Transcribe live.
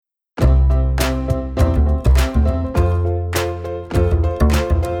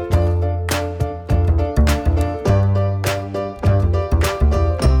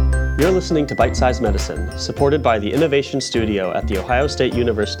listening to Bite Size Medicine, supported by the Innovation Studio at The Ohio State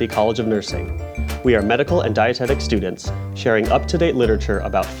University College of Nursing. We are medical and dietetic students sharing up-to-date literature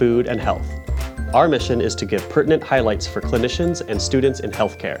about food and health. Our mission is to give pertinent highlights for clinicians and students in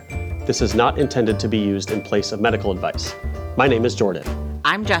healthcare. This is not intended to be used in place of medical advice. My name is Jordan.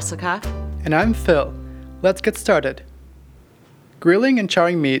 I'm Jessica. And I'm Phil. Let's get started. Grilling and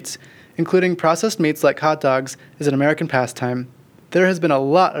charring meats, including processed meats like hot dogs, is an American pastime. There has been a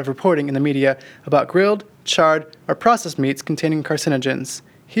lot of reporting in the media about grilled, charred, or processed meats containing carcinogens.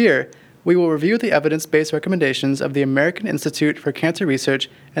 Here, we will review the evidence-based recommendations of the American Institute for Cancer Research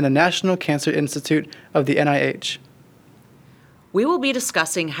and the National Cancer Institute of the NIH. We will be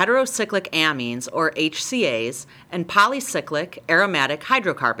discussing heterocyclic amines, or HCAs, and polycyclic aromatic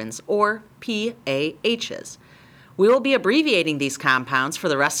hydrocarbons, or PAHs. We will be abbreviating these compounds for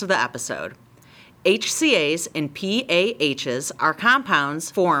the rest of the episode. HCAs and PAHs are compounds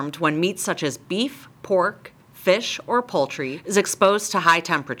formed when meat such as beef, pork, fish, or poultry is exposed to high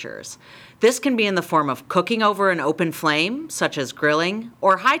temperatures. This can be in the form of cooking over an open flame, such as grilling,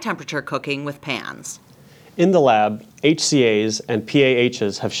 or high-temperature cooking with pans. In the lab, HCAs and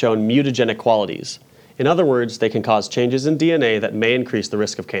PAHs have shown mutagenic qualities. In other words, they can cause changes in DNA that may increase the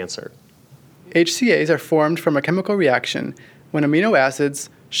risk of cancer. HCAs are formed from a chemical reaction when amino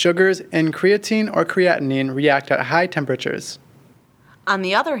acids, sugars, and creatine or creatinine react at high temperatures. On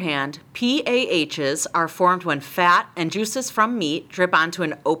the other hand, PAHs are formed when fat and juices from meat drip onto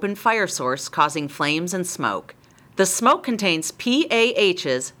an open fire source, causing flames and smoke. The smoke contains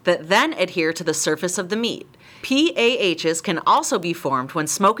PAHs that then adhere to the surface of the meat. PAHs can also be formed when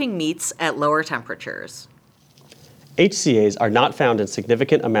smoking meats at lower temperatures. HCAs are not found in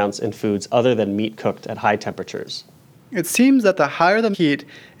significant amounts in foods other than meat cooked at high temperatures. It seems that the higher the heat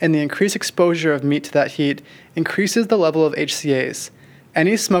and the increased exposure of meat to that heat increases the level of HCAs.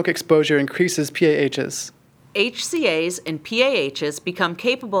 Any smoke exposure increases PAHs. HCAs and PAHs become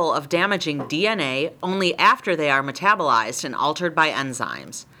capable of damaging DNA only after they are metabolized and altered by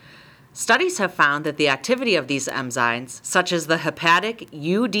enzymes. Studies have found that the activity of these enzymes, such as the hepatic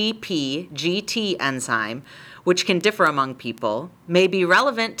UDP-GT enzyme, which can differ among people, may be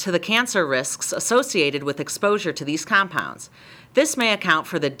relevant to the cancer risks associated with exposure to these compounds. This may account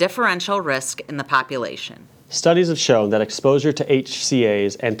for the differential risk in the population. Studies have shown that exposure to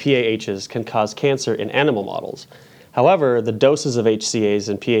HCAs and PAHs can cause cancer in animal models. However, the doses of HCAs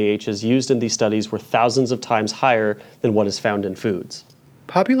and PAHs used in these studies were thousands of times higher than what is found in foods.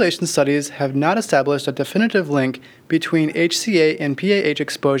 Population studies have not established a definitive link between HCA and PAH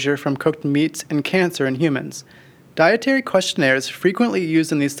exposure from cooked meats and cancer in humans. Dietary questionnaires frequently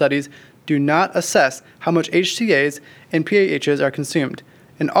used in these studies do not assess how much HCAs and PAHs are consumed,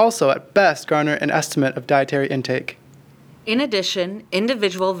 and also at best garner an estimate of dietary intake. In addition,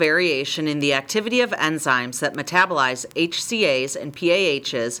 individual variation in the activity of enzymes that metabolize HCAs and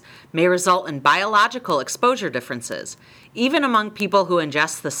PAHs may result in biological exposure differences, even among people who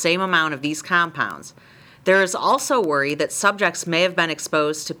ingest the same amount of these compounds. There is also worry that subjects may have been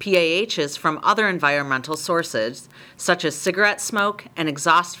exposed to PAHs from other environmental sources, such as cigarette smoke and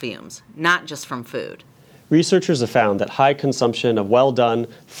exhaust fumes, not just from food. Researchers have found that high consumption of well-done,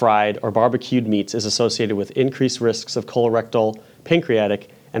 fried, or barbecued meats is associated with increased risks of colorectal, pancreatic,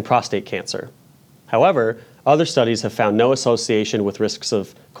 and prostate cancer. However, other studies have found no association with risks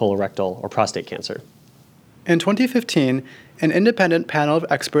of colorectal or prostate cancer. In 2015, an independent panel of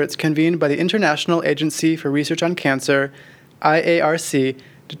experts convened by the International Agency for Research on Cancer, IARC,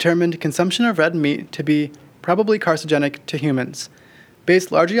 determined consumption of red meat to be probably carcinogenic to humans,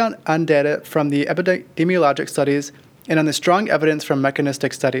 based largely on data from the epidemiologic studies and on the strong evidence from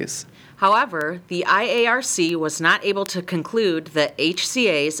mechanistic studies. However, the IARC was not able to conclude that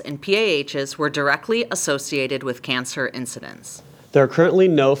HCAs and PAHs were directly associated with cancer incidence. There are currently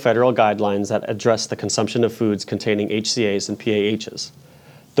no federal guidelines that address the consumption of foods containing HCAs and PAHs.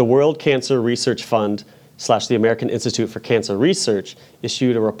 The World Cancer Research Fund / the American Institute for Cancer Research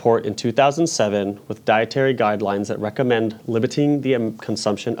issued a report in 2007 with dietary guidelines that recommend limiting the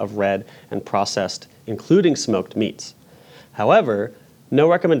consumption of red and processed, including smoked meats. However, no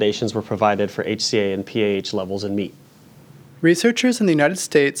recommendations were provided for HCA and PAH levels in meat. Researchers in the United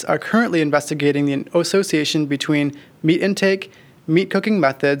States are currently investigating the association between meat intake, meat cooking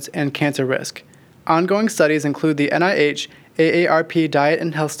methods, and cancer risk. Ongoing studies include the NIH AARP Diet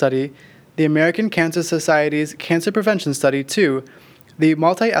and Health Study, the American Cancer Society's Cancer Prevention Study 2, the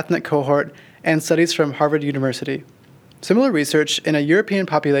multi-ethnic cohort, and studies from Harvard University. Similar research in a European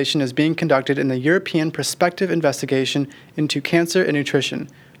population is being conducted in the European Prospective Investigation into Cancer and Nutrition,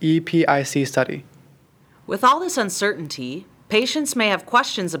 EPIC study. With all this uncertainty, Patients may have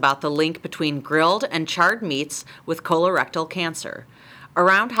questions about the link between grilled and charred meats with colorectal cancer.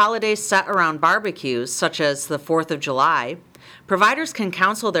 Around holidays set around barbecues, such as the 4th of July, providers can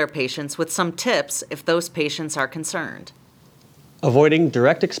counsel their patients with some tips if those patients are concerned. Avoiding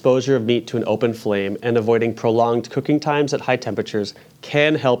direct exposure of meat to an open flame and avoiding prolonged cooking times at high temperatures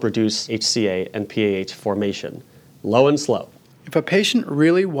can help reduce HCA and PAH formation. Low and slow. If a patient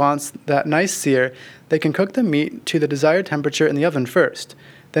really wants that nice sear, they can cook the meat to the desired temperature in the oven first,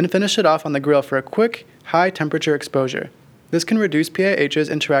 then finish it off on the grill for a quick, high-temperature exposure. This can reduce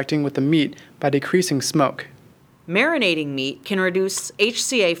PAHs interacting with the meat by decreasing smoke. Marinating meat can reduce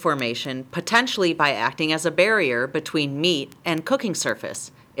HCA formation, potentially by acting as a barrier between meat and cooking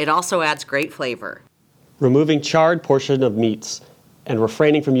surface. It also adds great flavor. Removing charred portion of meats and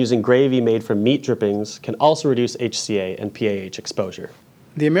refraining from using gravy made from meat drippings can also reduce HCA and PAH exposure.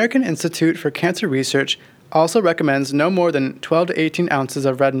 The American Institute for Cancer Research also recommends no more than 12 to 18 ounces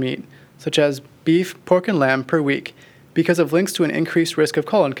of red meat, such as beef, pork, and lamb, per week, because of links to an increased risk of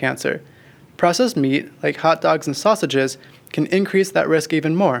colon cancer. Processed meat, like hot dogs and sausages, can increase that risk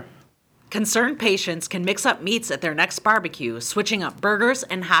even more. Concerned patients can mix up meats at their next barbecue, switching up burgers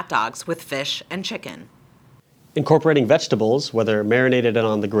and hot dogs with fish and chicken. Incorporating vegetables, whether marinated and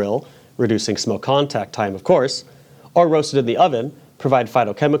on the grill, reducing smoke contact time, of course, or roasted in the oven, provide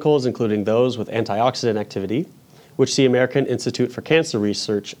phytochemicals, including those with antioxidant activity, which the American Institute for Cancer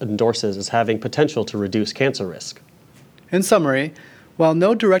Research endorses as having potential to reduce cancer risk. In summary, while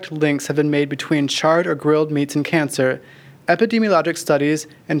no direct links have been made between charred or grilled meats and cancer, epidemiologic studies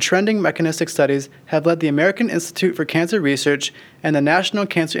and trending mechanistic studies have led the American Institute for Cancer Research and the National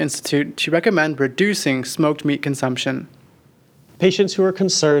Cancer Institute to recommend reducing smoked meat consumption. Patients who are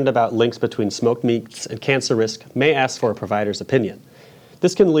concerned about links between smoked meats and cancer risk may ask for a provider's opinion.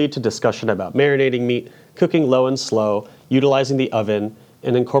 This can lead to discussion about marinating meat, cooking low and slow, utilizing the oven,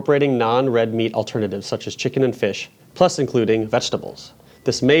 and incorporating non-red meat alternatives such as chicken and fish, plus including vegetables.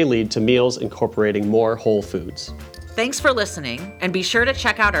 This may lead to meals incorporating more whole foods. Thanks for listening, and be sure to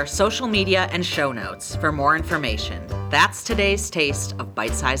check out our social media and show notes for more information. That's today's taste of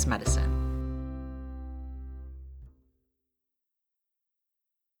Bite Size Medicine.